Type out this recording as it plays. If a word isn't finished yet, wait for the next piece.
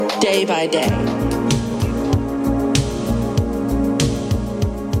day by day.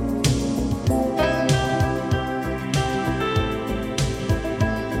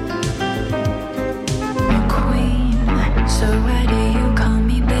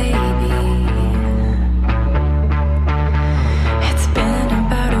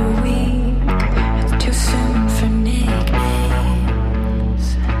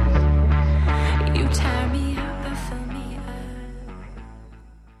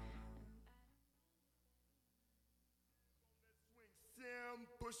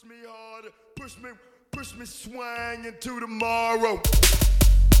 Push me harder, push me swang into tomorrow.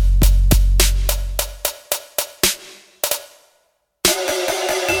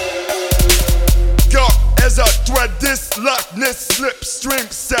 Go as I thread this lockness, slipstream,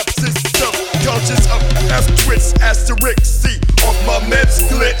 sepsis, subconscious of F-twitch, asterisk, C off my meds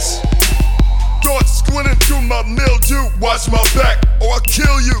glitch. Thoughts squinting through my mildew, watch my back or I'll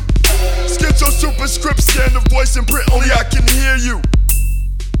kill you. Schizo superscript, scan the voice and print, only I can hear you.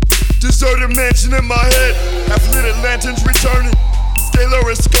 Deserted mansion in my head, half-lit lanterns returning.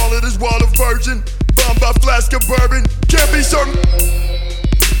 Scalar is scarlet as water virgin, bombed by flask of bourbon. Can't be certain.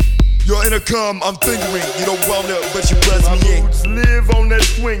 Your intercom, I'm fingering. You don't want it, but you buzz me in. My moods live on that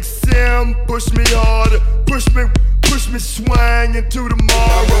swing. Sam, push me harder, push me swang into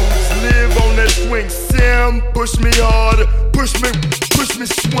tomorrow. My moods live on that swing. Sam, push me harder, push me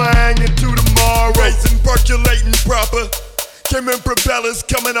swang into tomorrow. Racing, percolating proper. Came in propellers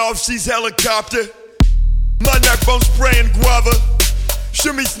coming off, she's helicopter. My neck bone spraying guava.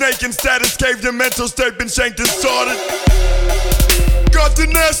 Shimmy snake and status cave, the mental state been shanked and sorted. Got the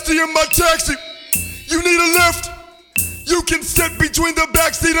nasty in my taxi. You need a lift? You can sit between the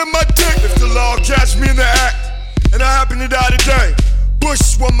backseat and my dick. If the law catch me in the act, and I happen to die today,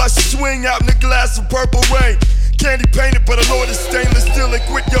 Bush when my swing out in a glass of purple rain. Candy painted, but a Lord is stainless steel and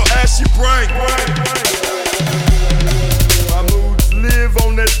quit your ashy brain. Live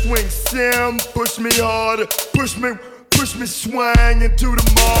on that swing, Sam, push me harder, push me swang into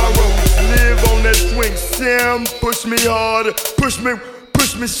tomorrow. Live on that swing, Sam, push me harder, push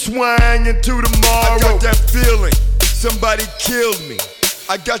me swang into tomorrow. I got that feeling, somebody killed me.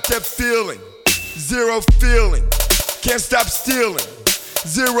 I got that feeling, zero feeling, can't stop stealing,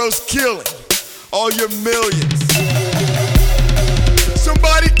 zero's killing all your millions.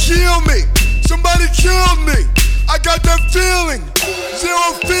 Somebody kill me, somebody killed me. I got that feeling,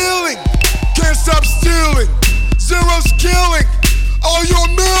 zero feeling, can't stop stealing, zero's killing all your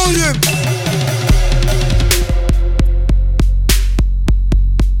millions.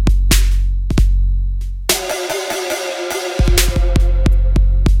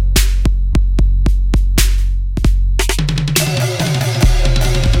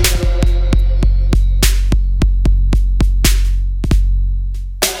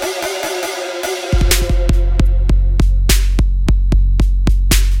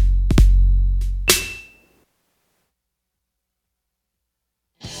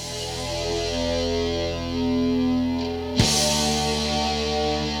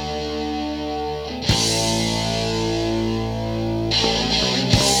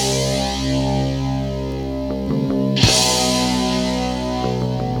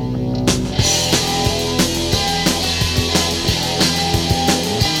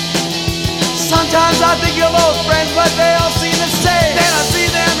 Sometimes I think of old friends, but they all seem the same. Then I see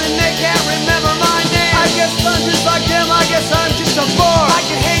them and they can't remember my name. I guess I'm just like them, I guess I'm just a bore. I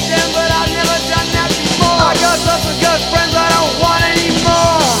can hate them, but I've never done that before. I got lots of good friends I don't want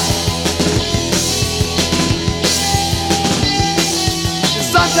anymore.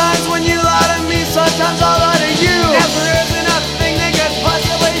 Sometimes when you lie to me, sometimes I'll lie to you. Never isn't a thing they could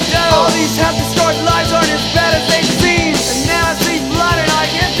possibly do. All these half-distorted lives aren't as bad as they seem. And now I see blood and I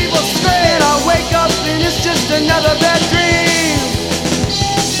hear people scream. And I wake up and it's just another bad dream.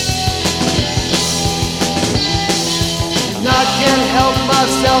 And I can't help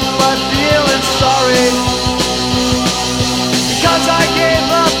myself but feeling sorry, because I gave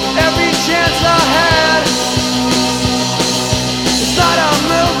up every chance I had. It's not a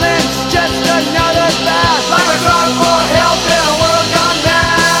movement, it's just another fad. Like a cry for help in a world gone mad.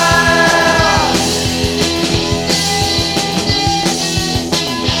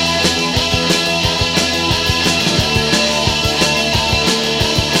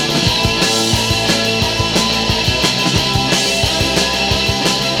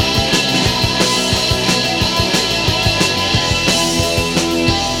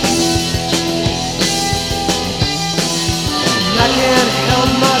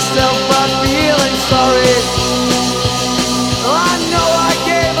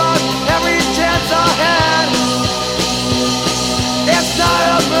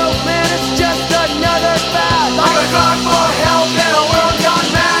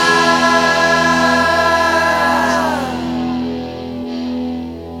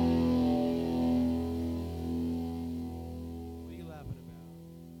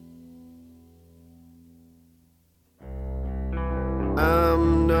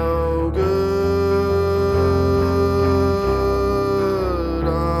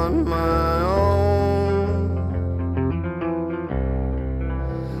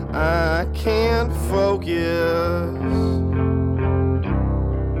 I can't focus.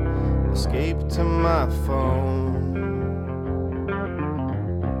 Escape to my phone.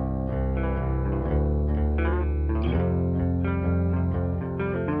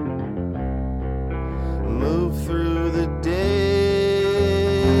 Move through the day,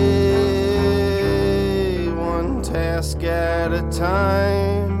 one task at a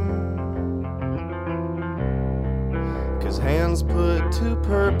time. 'Cause hands put to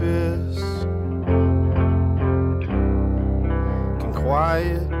purpose can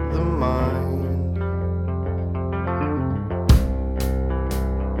quiet the mind.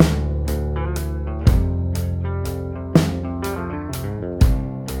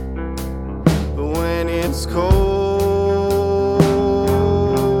 But when it's cold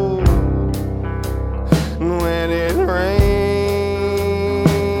and when it rains,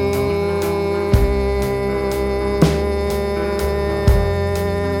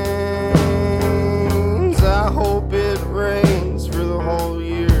 I hope it rains for the whole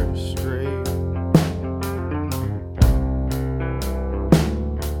year straight.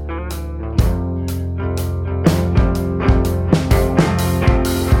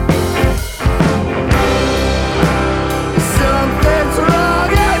 Something's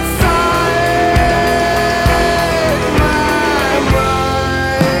wrong inside my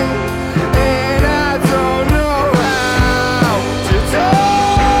mind, and I don't know how to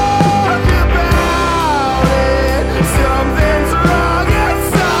talk about it. Something's wrong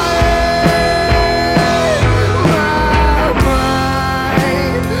inside my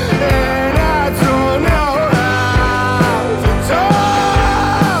mind, and I don't know how to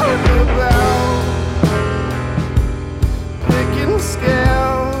talk about picking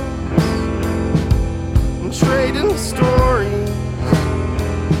scales and trading stories,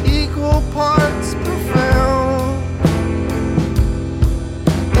 equal parts profound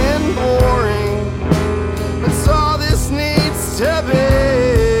and boring. That's all this needs to be.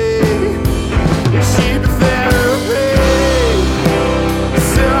 Cheap therapy.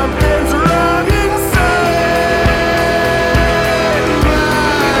 Something's wrong inside my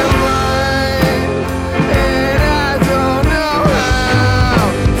mind, and I don't know how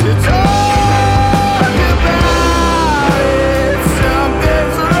to talk about it.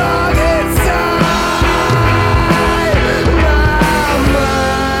 Something's wrong inside my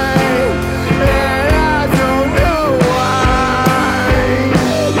mind, and I don't know why.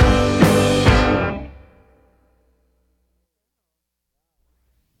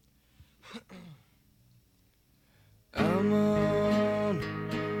 I'm on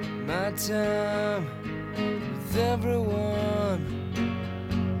my time with everyone.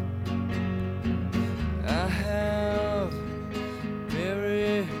 I have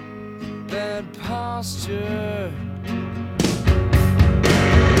very bad posture.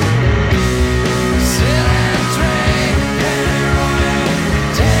 Sit and drink any royal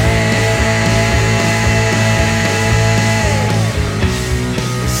day.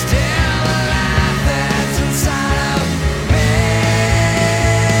 Still the life that's inside of me.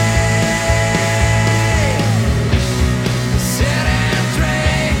 Sit and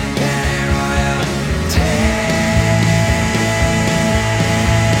drink any royal day.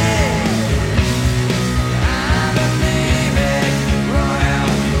 I'm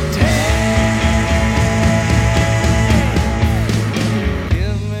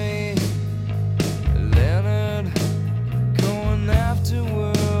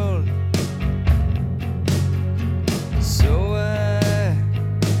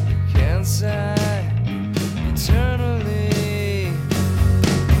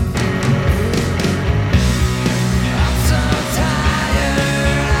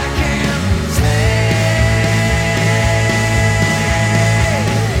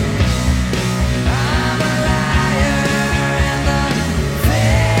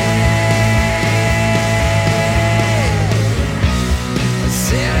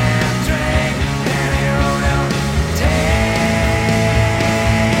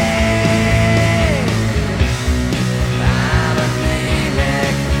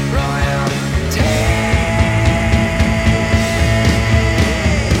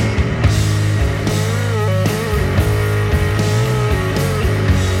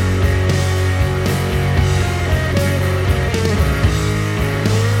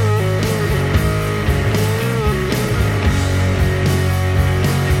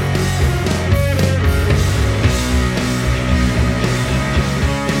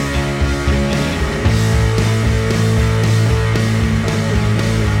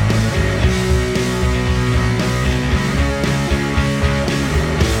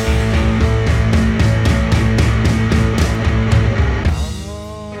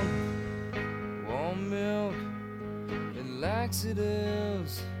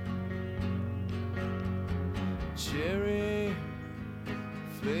laxatives, cherry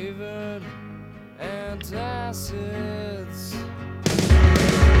flavored antacids.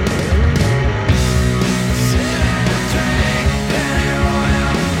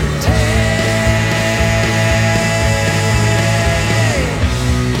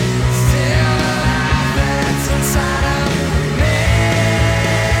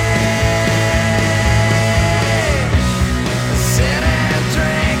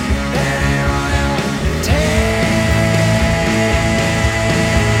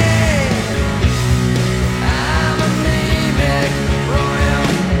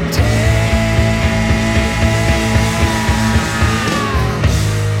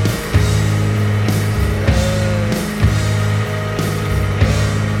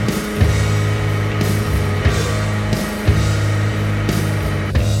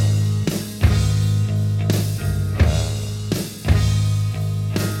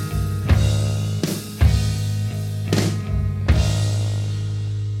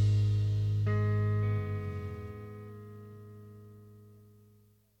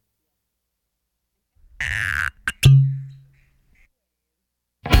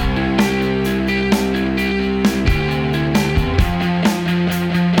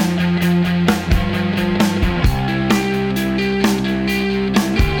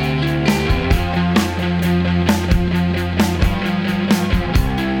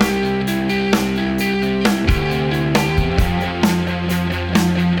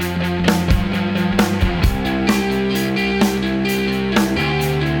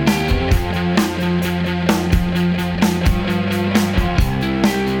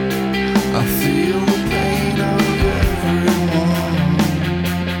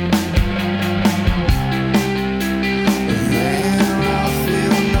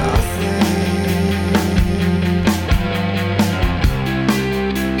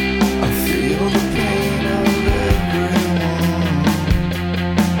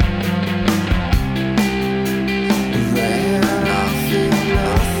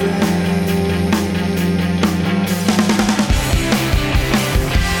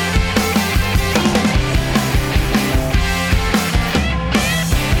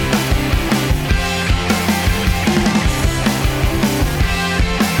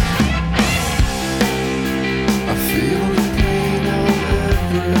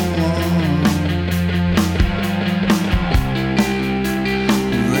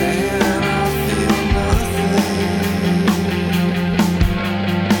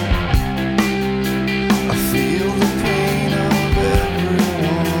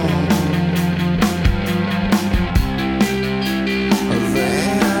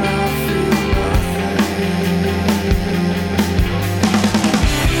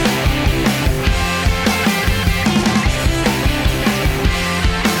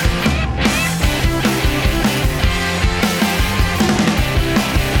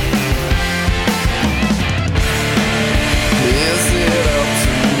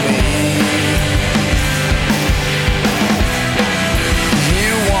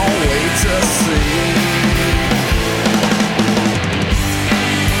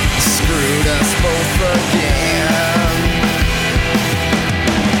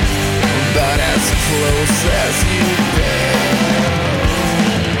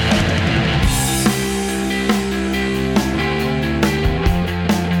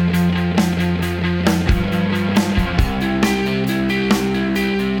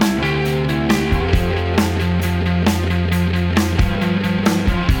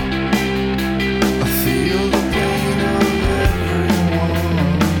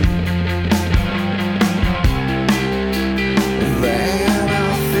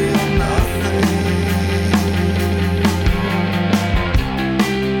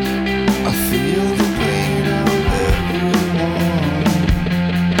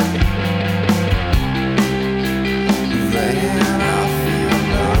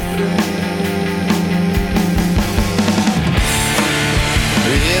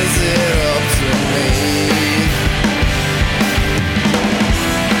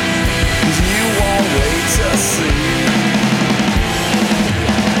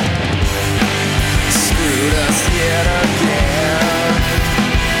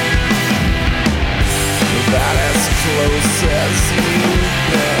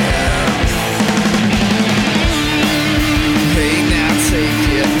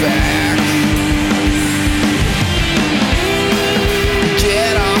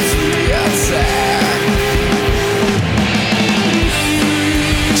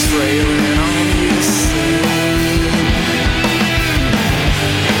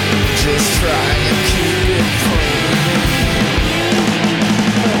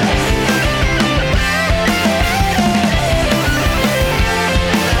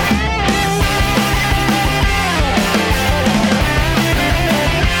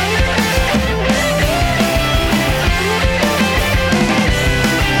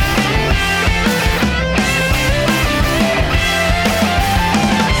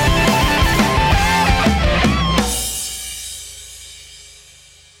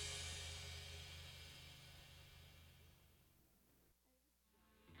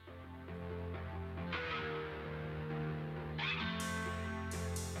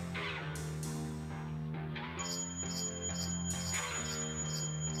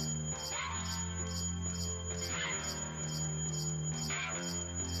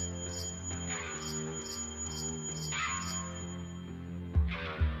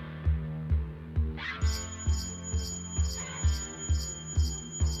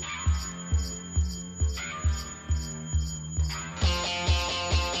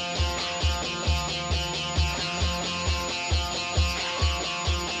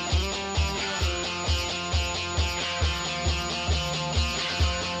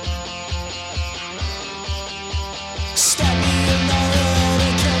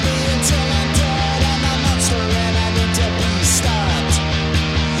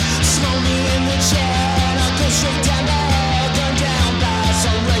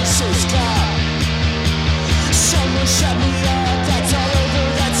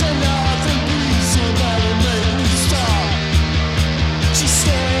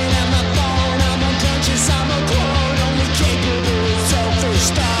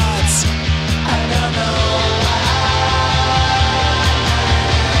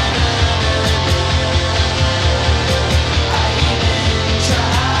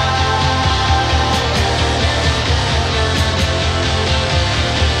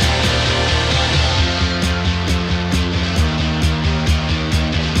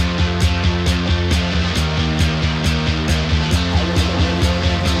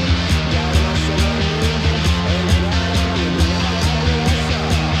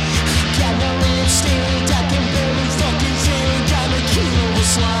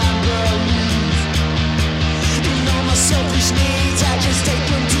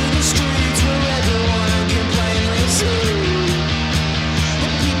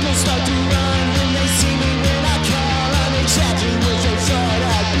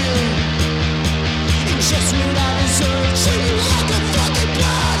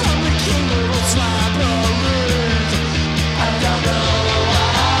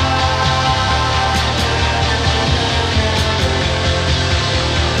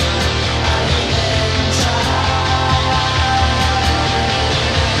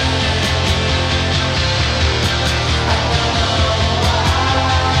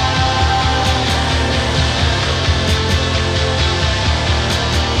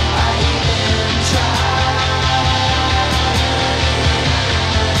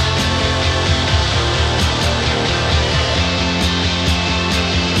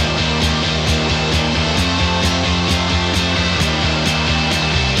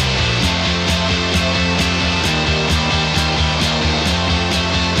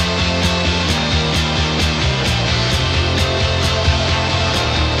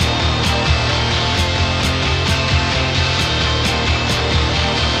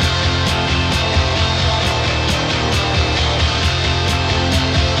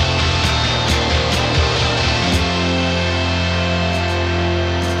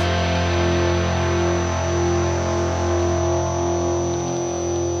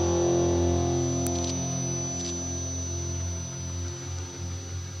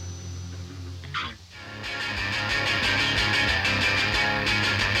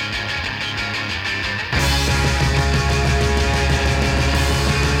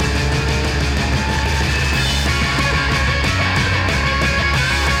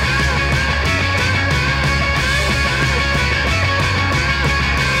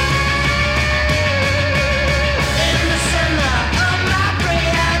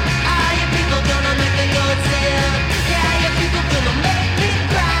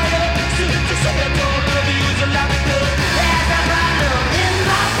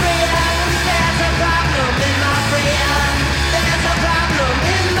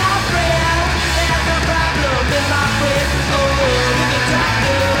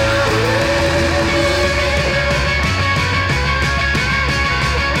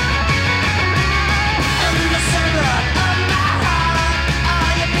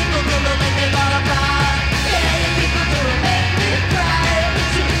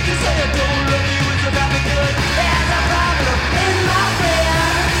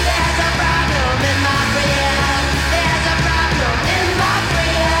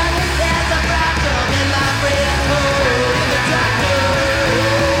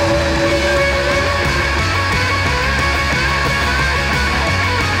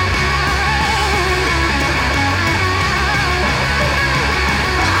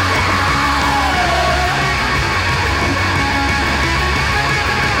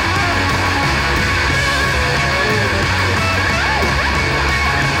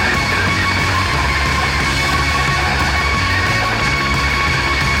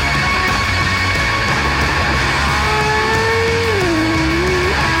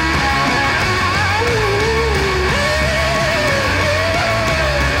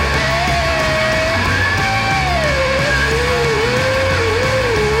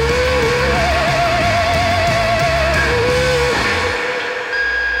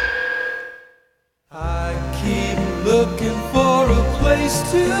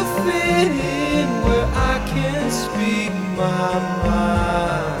 place to fit in where I can speak my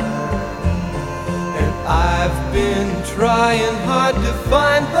mind. And I've been trying hard to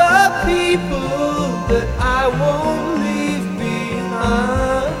find the people that I won't leave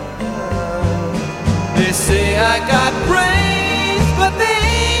behind. They say I got brains, but they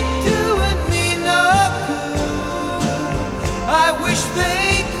ain't doing me no good. I wish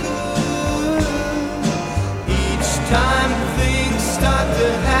they could. Each time things start to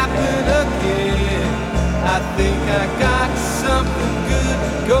happen again, I think I got something good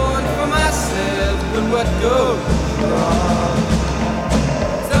going for myself. But what goes wrong?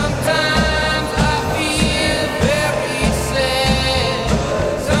 Sometimes I feel very sad.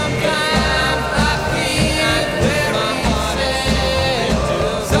 Sometimes I feel very sad.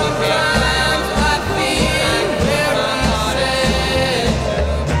 Sometimes I feel very sad.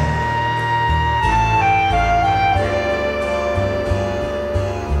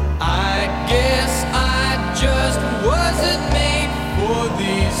 I guess I just wasn't made for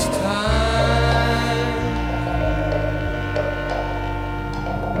these times.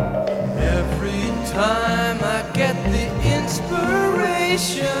 Every time I get the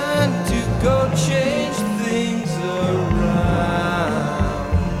inspiration to go change things around,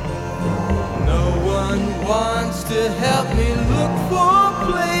 no one wants to help me look for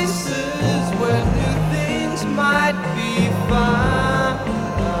places where new things might be found.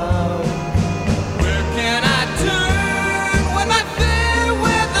 Where can I turn when my fair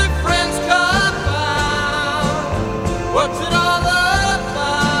weather friends come out? What's it all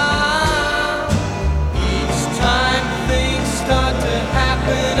about? Each time things start to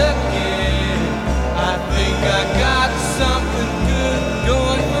happen again, I think I got something good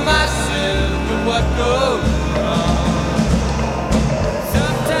going for myself. But what goes wrong?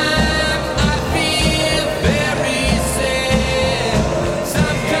 Sometimes I feel very sad.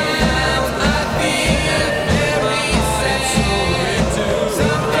 Sometimes I feel very sad.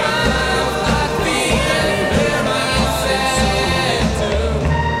 Sometimes I feel very sad too.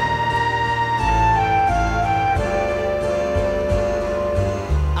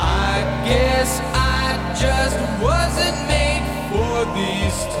 I guess I just wasn't made for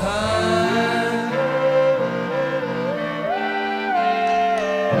these times.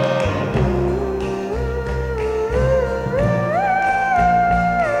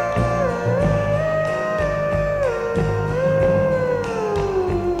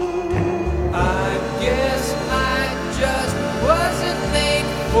 I guess I just wasn't made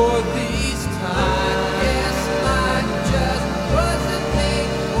for these times. I guess I just wasn't made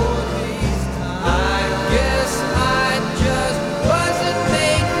for these times. I guess I just wasn't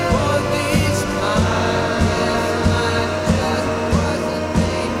made for these times. I just wasn't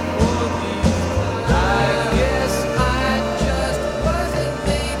made for these times. I guess I just wasn't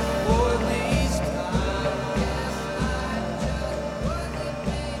made for these times.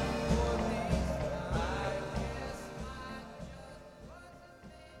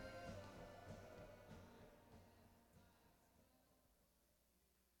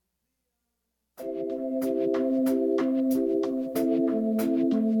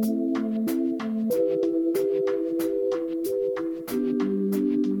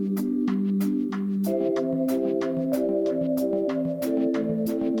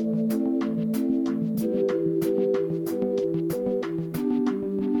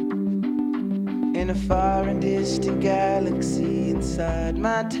 In a far and distant galaxy, inside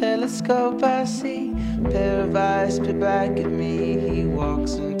my telescope I see a pair of eyes peer back at me. He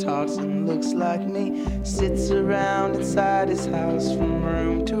walks and talks and looks like me, sits around inside his house. From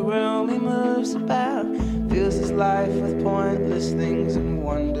room to room he moves about, fills his life with pointless things and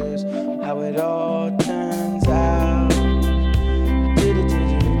wonders how it all turns out.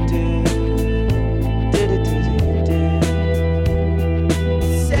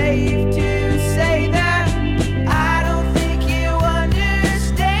 Safe to say that I don't think you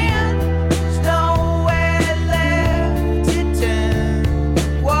understand. There's nowhere left to turn.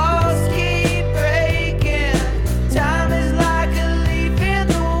 Walls keep breaking. Time is like a leaf in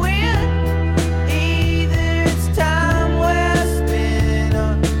the wind. Either it's time well spent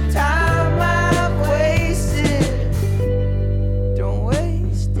or time I've wasted. Don't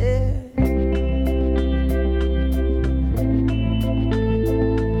waste it.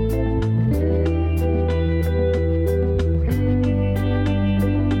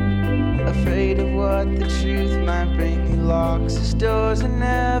 Afraid of what the truth might bring, he locks his doors and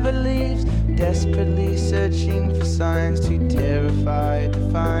never leaves, desperately searching for signs, too terrified to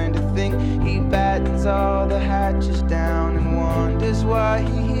find a thing. He battens all the hatches down and wonders why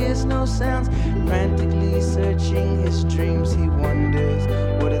he hears no sounds. frantically searching his dreams. He wonders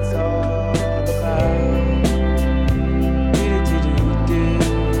what it's all about.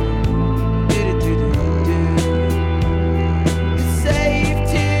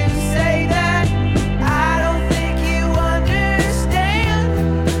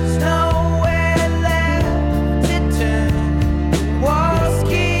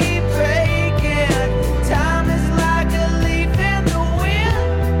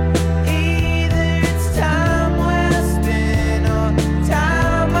 Time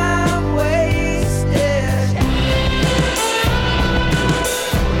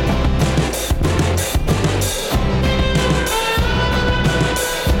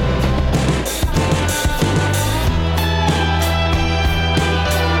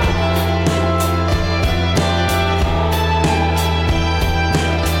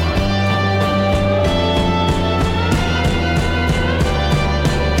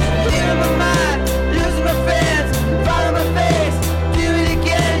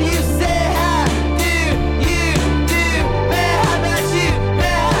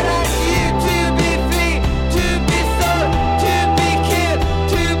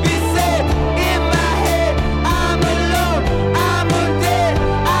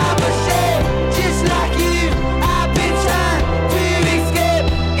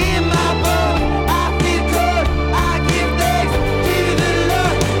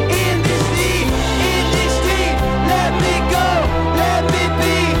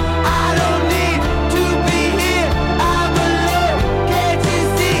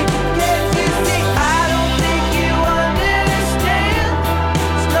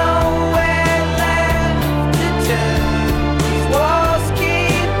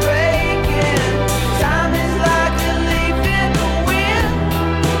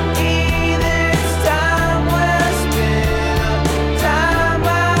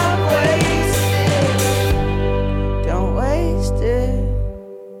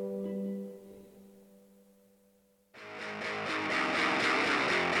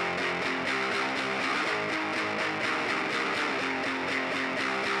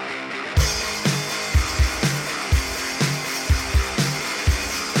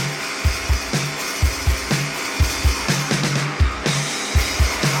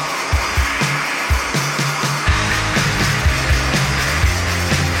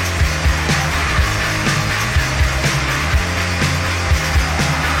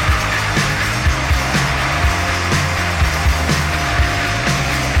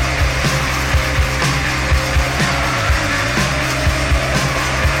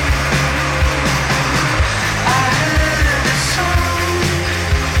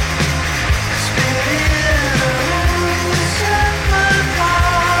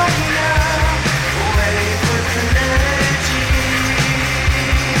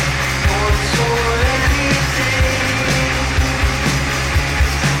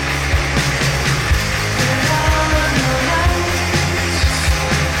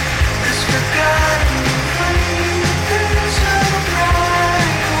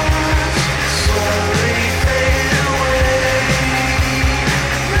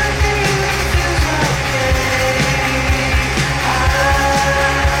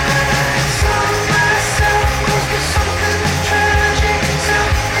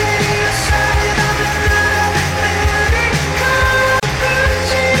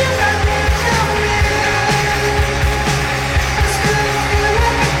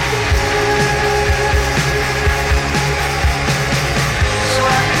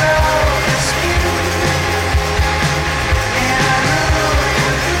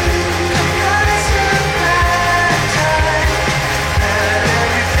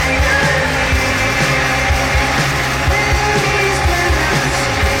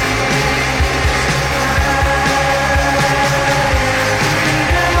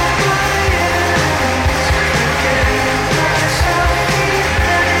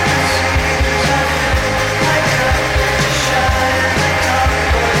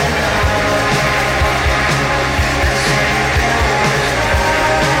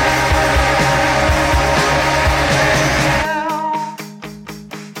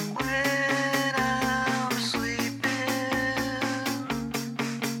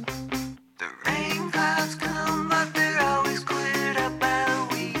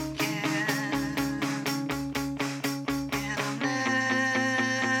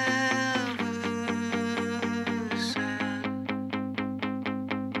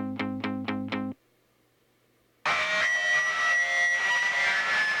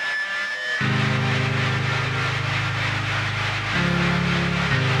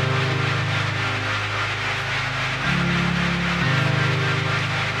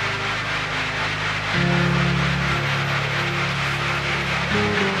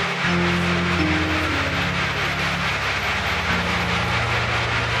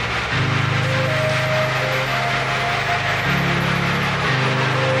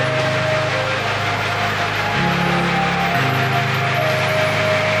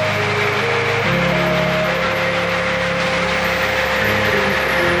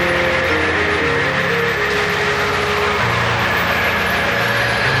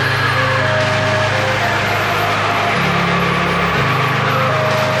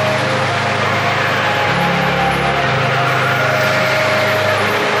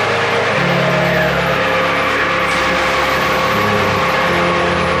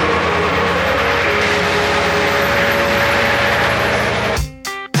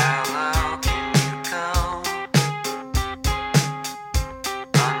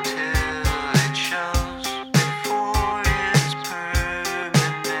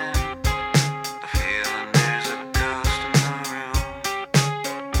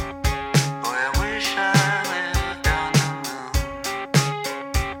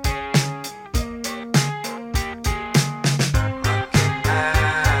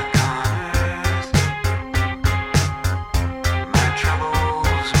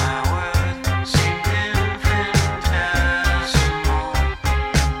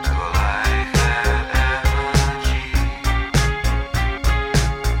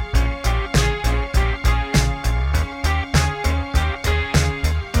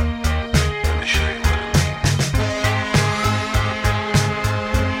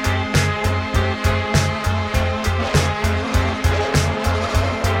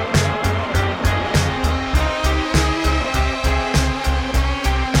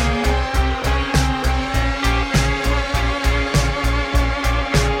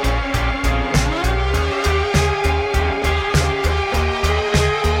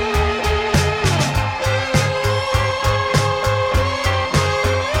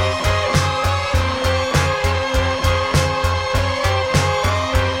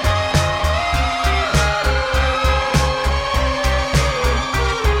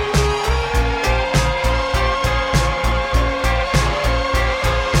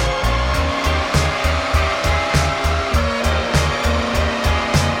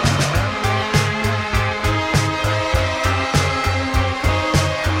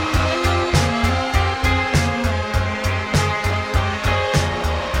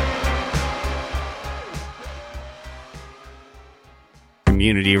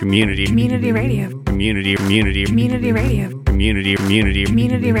Community radio. Community radio. Community radio.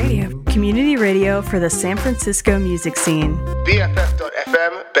 Community radio. Community radio for the San Francisco music scene.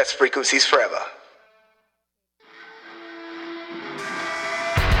 BFF.FM, best frequencies forever.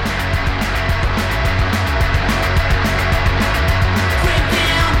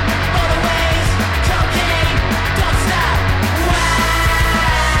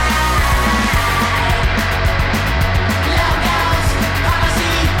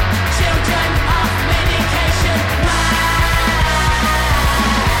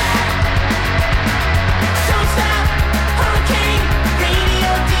 Don't stop, hurricane,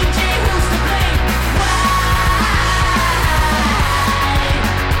 radio DJ, who's to blame?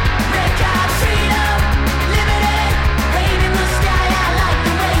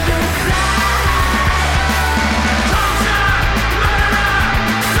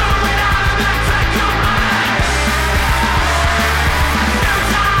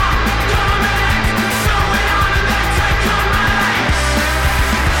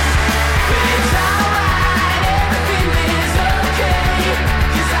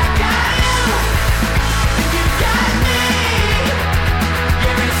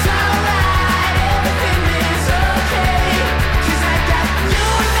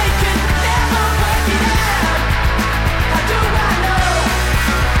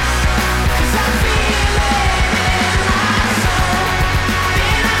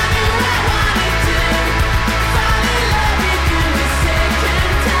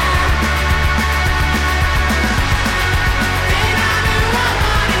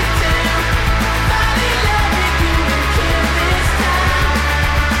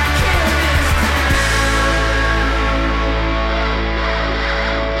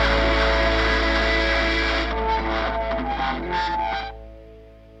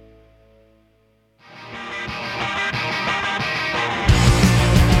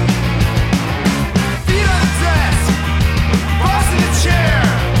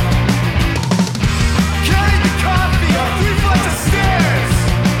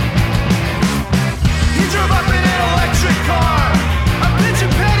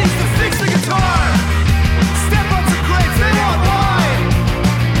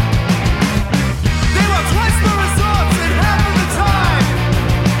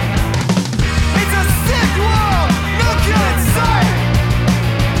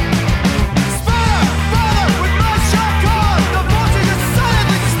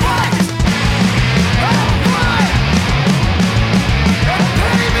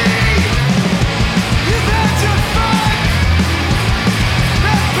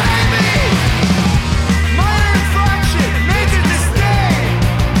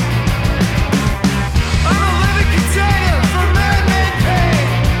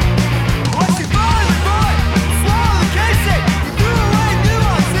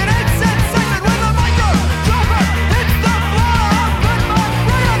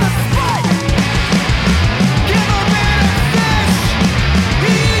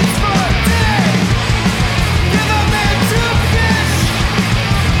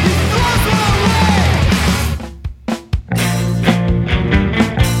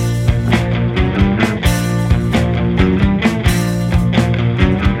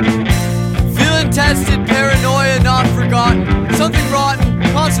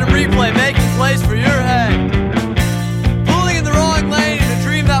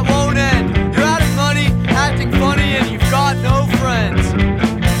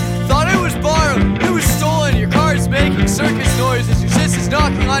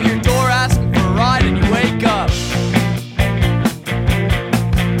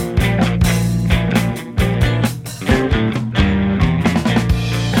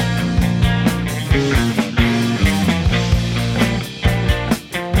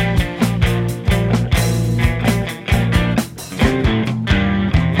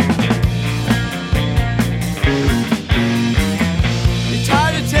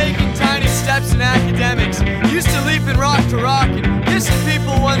 and academics. Used to leap and rock to rock and kissing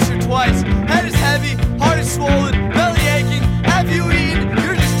people once or twice. Head is heavy, heart is swollen, belly aching. Have you eaten?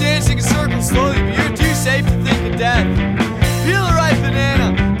 You're just dancing in circles slowly, but you're too safe to think of death. Peel a ripe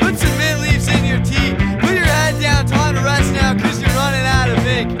banana, put some mint leaves in your tea. Put your head down, time to rest now, cause you're running out of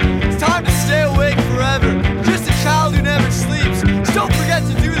ink. It's time to stay awake forever, just a child who never sleeps. Just don't forget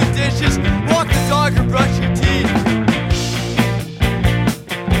to do the dishes, walk the dog or brush your teeth.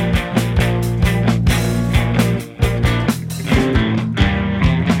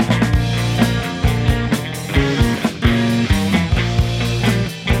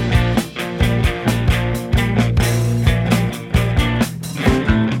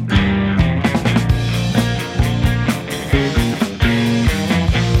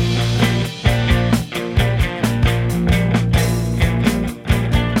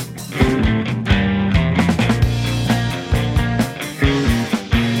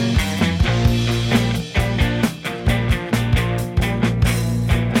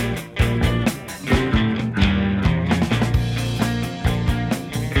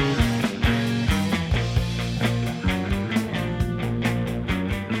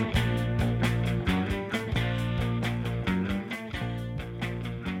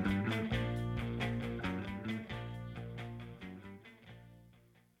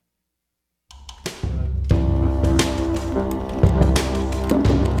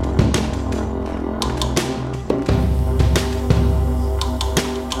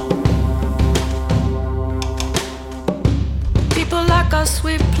 us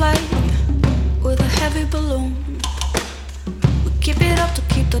we play with a heavy balloon. We keep it up to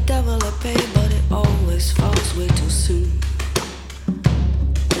keep the devil at bay, but it always falls way too soon.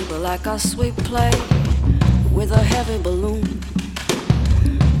 People like us, we play with a heavy balloon.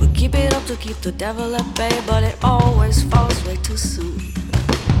 We keep it up to keep the devil at bay, but it always falls way too soon.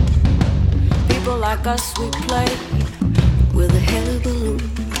 People like us, we play with a heavy balloon.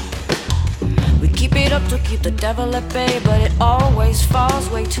 We keep it up to keep the devil at bay, but it always falls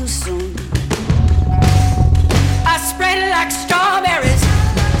way too soon. I spread it like strawberries,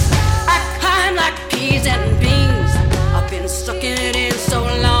 I climb like peas and beans. I've been sucking it in so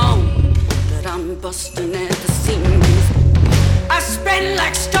long that I'm busting at the seams. I spread it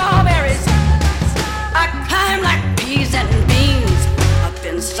like strawberries, I climb like peas and beans. I've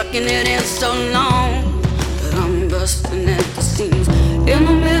been sucking it in so long that I'm busting at the seams. In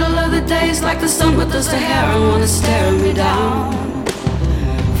the middle of the day, it's like the sun with the Sahara wanna stare me down,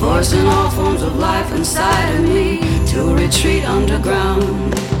 forcing all forms of life inside of me to retreat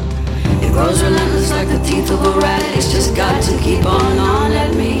underground. It grows relentless like the teeth of a rat. It's just got to keep on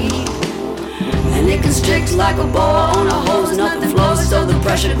at me. And it constricts like a boa on a hose. Nothing flows, so the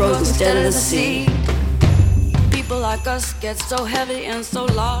pressure grows instead of the sea. People like us get so heavy and so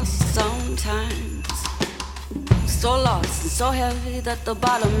lost sometimes. So lost and so heavy that the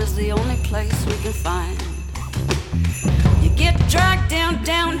bottom is the only place we can find. You get dragged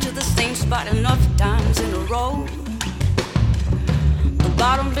down to the same spot enough times in a row. The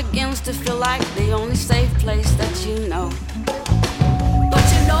bottom begins to feel like the only safe place that you know. But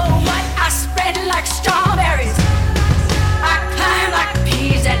you know what? I spread it like strawberries, I climb like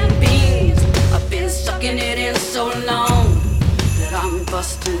peas and beans. I've been sucking it in so long that I'm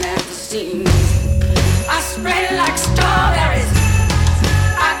busting at the seams. I spread it like strawberries,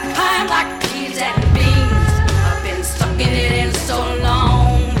 I climb like peas and beans. I've been sucking it in so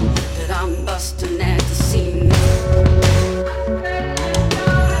long that I'm busting at the seams.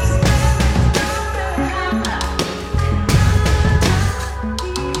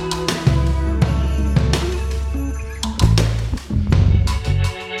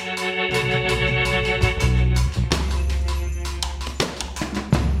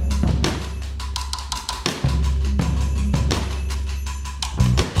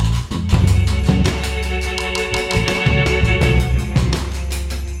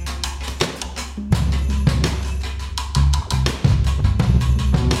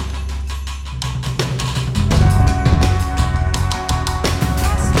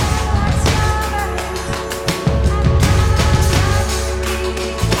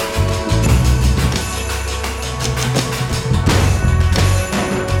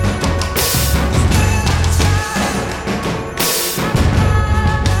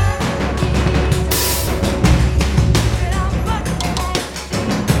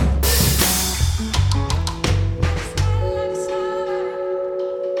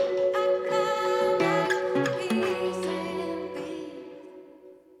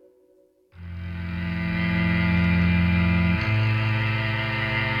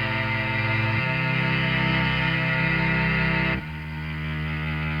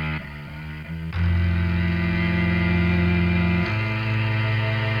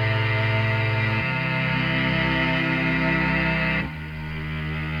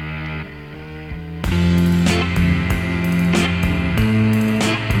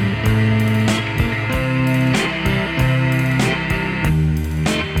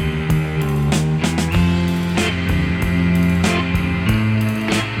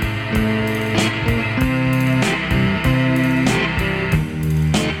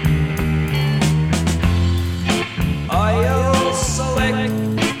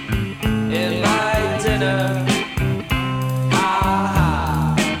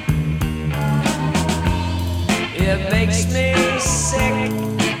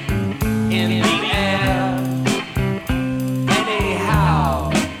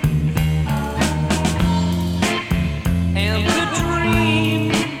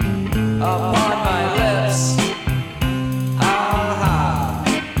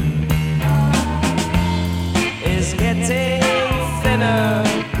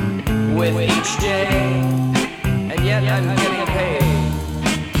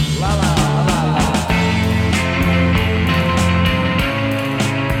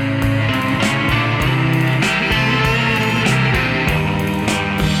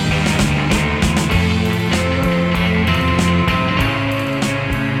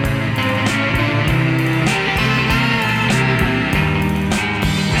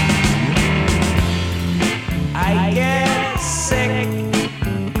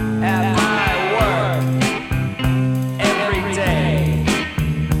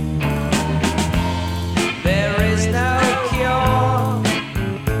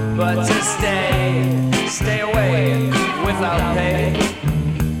 but to stay away without pay.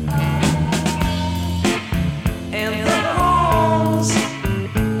 And the horns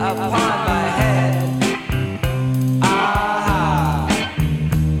upon my head,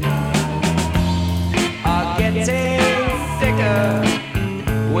 are getting thicker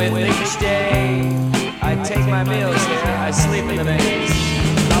with each day. I take my meals here, I sleep in the maze.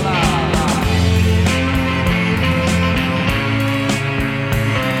 La la la.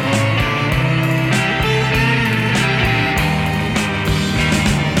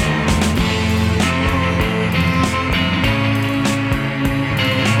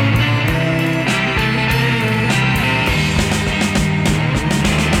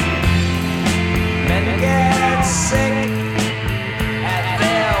 Men get sick at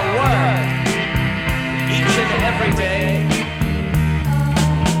their work each and every day.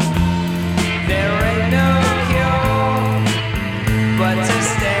 There ain't no cure but to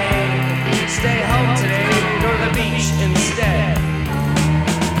stay home today, go to the beach instead.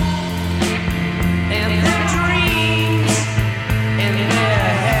 And their dreams in their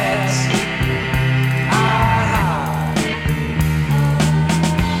heads,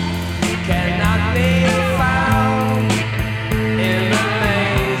 cannot be found in the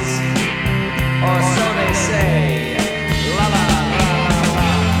maze, or so they say. La la la la la.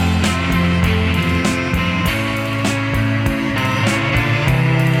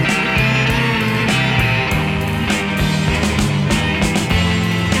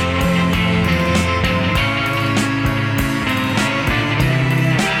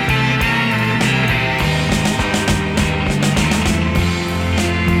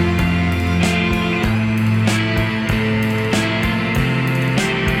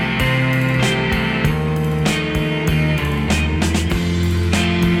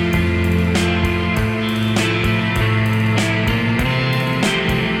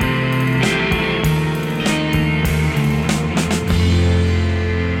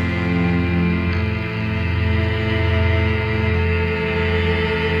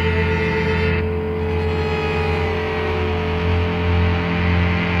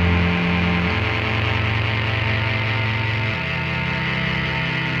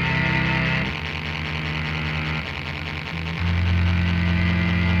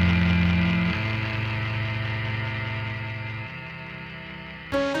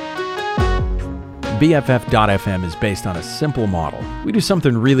 BFF.FM is based on a simple model. We do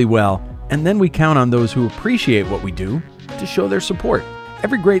something really well, and then we count on those who appreciate what we do to show their support.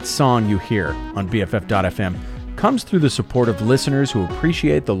 Every great song you hear on BFF.FM comes through the support of listeners who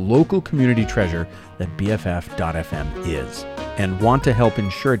appreciate the local community treasure that BFF.FM is, and want to help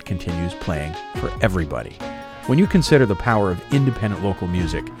ensure it continues playing for everybody. When you consider the power of independent local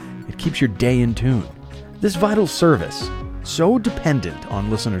music, it keeps your day in tune. This vital service, so dependent on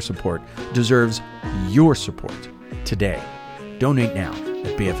listener support, deserves your support today. Donate now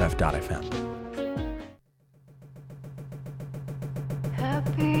at BFF.FM.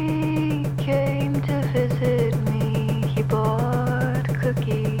 Happy came to visit me. He bought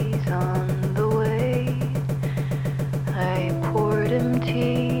cookies on the way. I poured him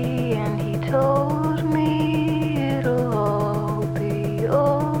tea and he told me it'll all be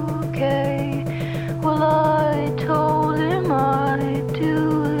okay. Well, I told him I'd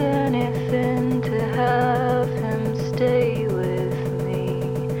do anything to have him stay with me.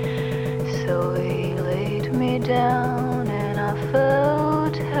 So he laid me down and I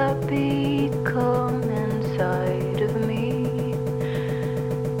felt happy come inside of me.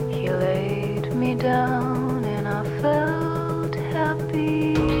 He laid me down and I felt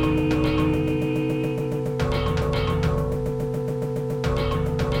happy.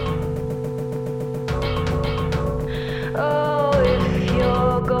 Oh, if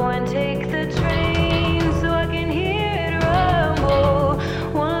you're going, take the train so I can hear it rumble,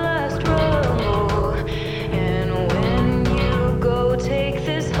 one last rumble. And when you go, take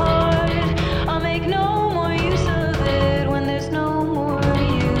this heart. I'll make no more use of it when there's no more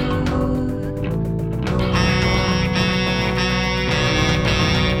you.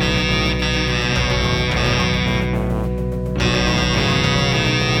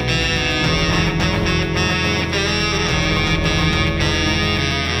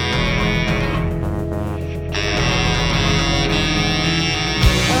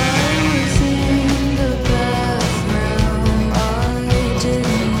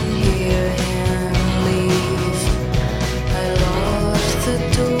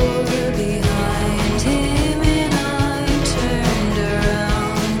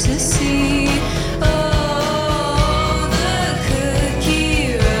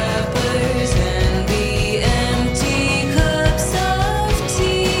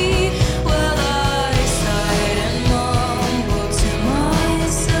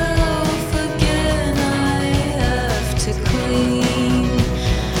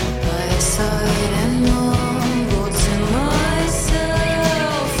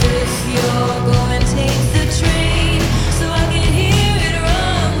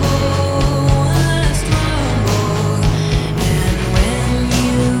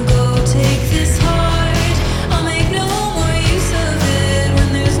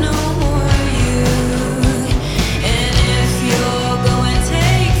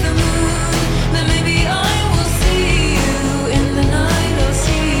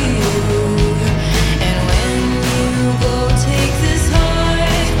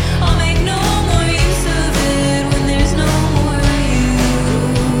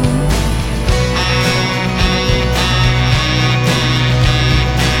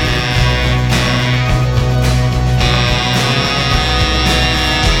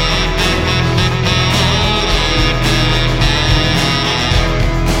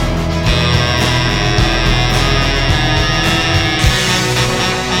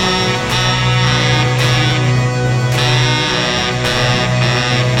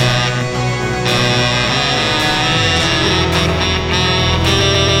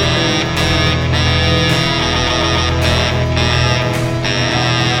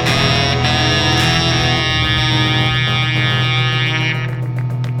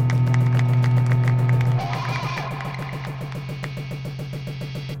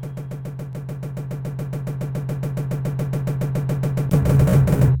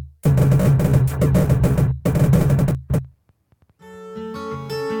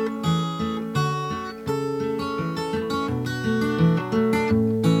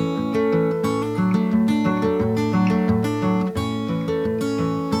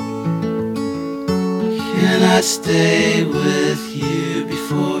 I stay with you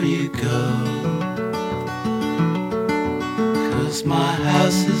before you go? 'Cause my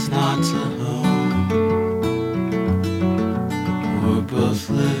house is not a home. We're both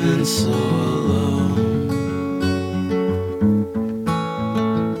living so alone.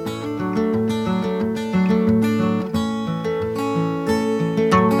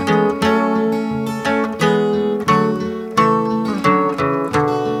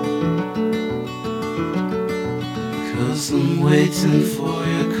 I'm waiting for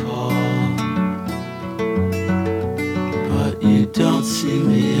your call, but you don't see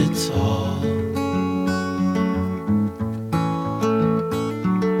me at all.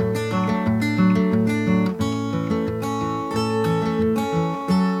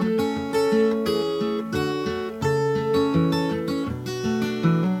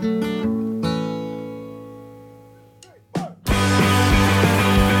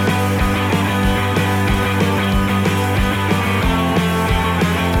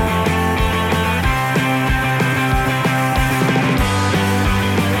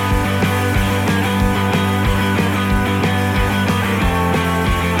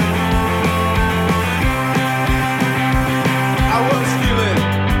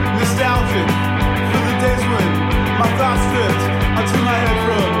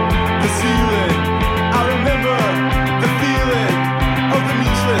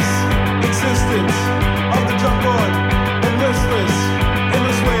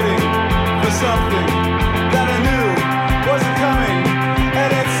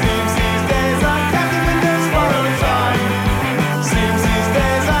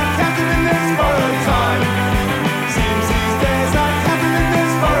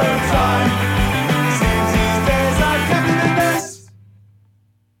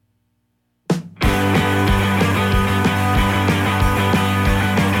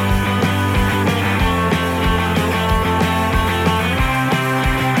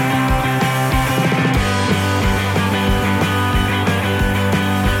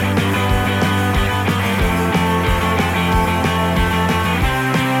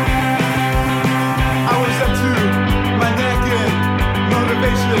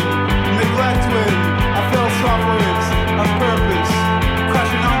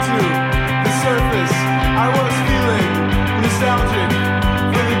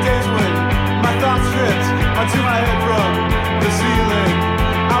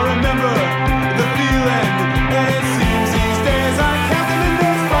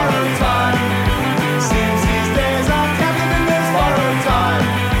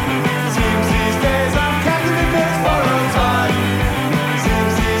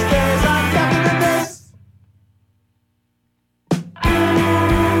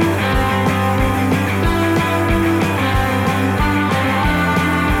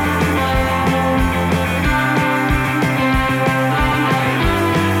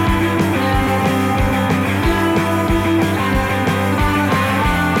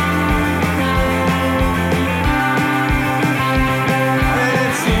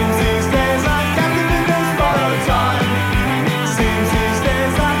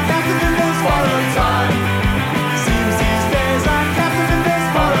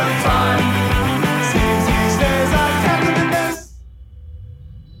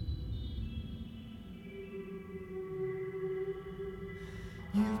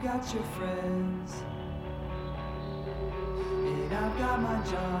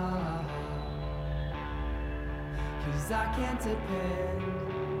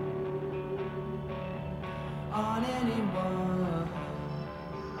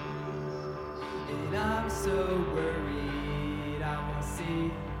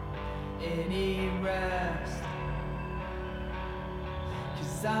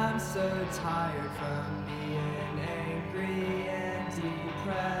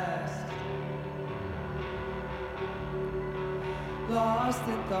 Lost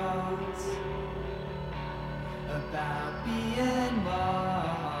in thoughts about being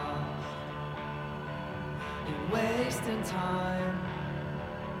lost and wasting time.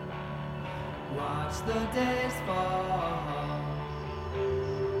 Watch the days fall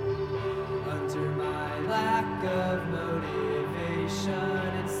under my lack of motivation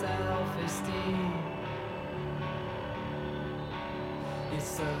and self-esteem. It's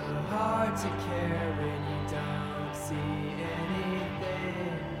so hard to care when you don't see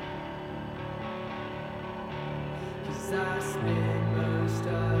anything. 'Cause I spend most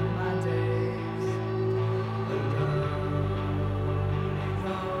of my days alone at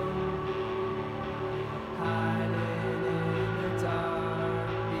home, hiding in the dark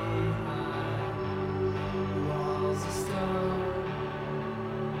behind walls of stone.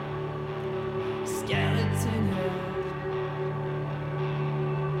 Skeleton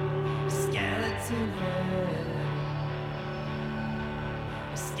skeleton head,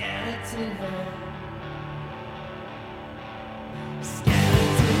 a skeleton head.